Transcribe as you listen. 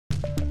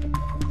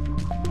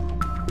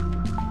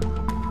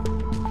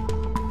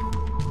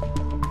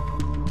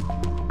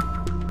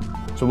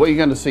So what you're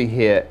going to see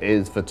here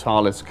is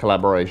Virtalis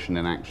Collaboration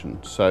in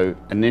action. So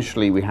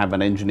initially we have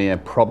an engineer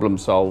problem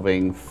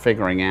solving,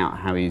 figuring out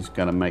how he's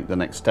going to make the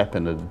next step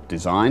in the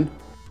design.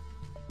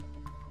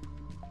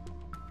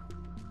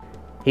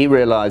 He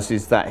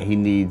realizes that he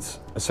needs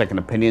a second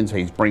opinion, so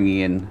he's bringing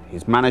in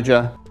his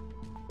manager.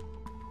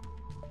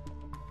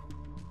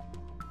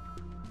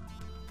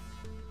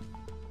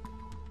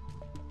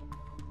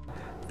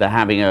 They're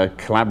having a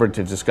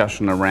collaborative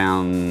discussion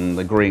around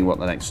agreeing what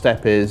the next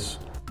step is.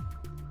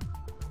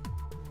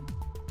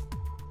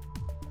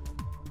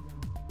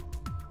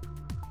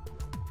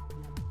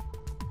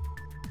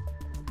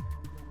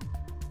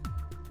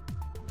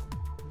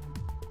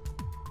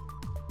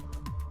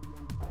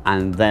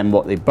 And then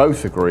what they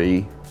both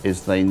agree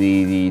is they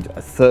need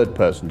a third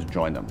person to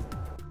join them.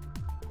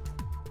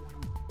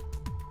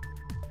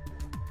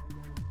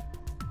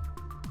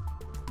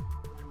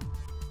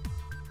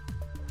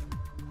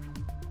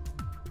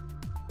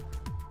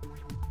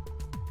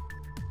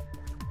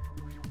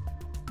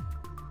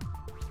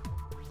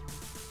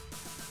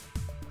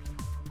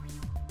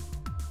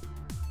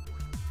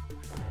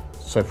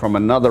 So from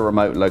another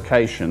remote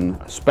location,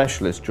 a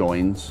specialist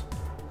joins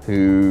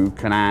who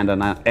can add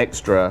an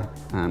extra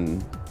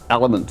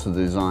element to the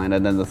design,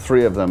 and then the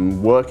three of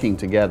them working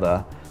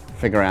together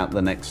figure out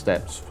the next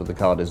steps for the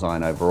car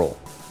design overall.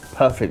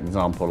 Perfect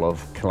example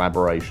of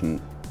collaboration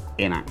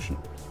in action.